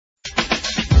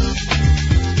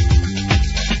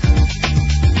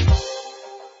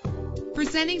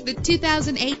Presenting the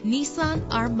 2008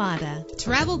 Nissan Armada.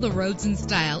 Travel the roads in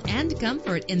style and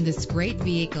comfort in this great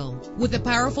vehicle. With a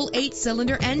powerful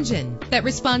 8-cylinder engine that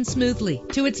responds smoothly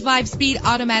to its 5-speed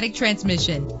automatic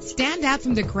transmission. Stand out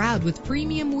from the crowd with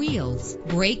premium wheels.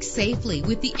 Brake safely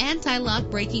with the anti-lock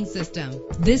braking system.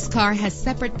 This car has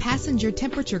separate passenger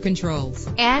temperature controls.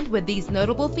 And with these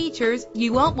notable features,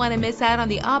 you won't want to miss out on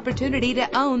the opportunity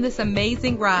to own this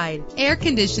amazing ride. Air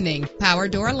conditioning, power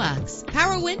door locks,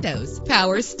 power windows,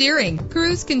 power steering,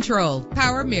 cruise control,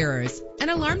 power mirrors, an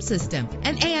alarm system,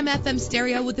 an AM/FM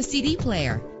stereo with a CD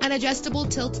player, an adjustable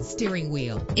tilt steering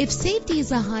wheel. If safety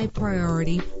is a high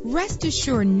priority, rest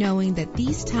assured knowing that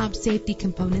these top safety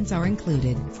components are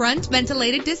included. Front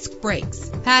ventilated disc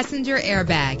brakes, passenger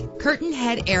airbag, curtain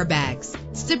head airbags,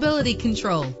 stability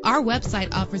control. Our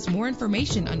website offers more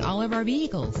information on all of our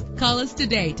vehicles. Call us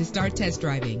today to start test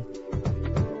driving.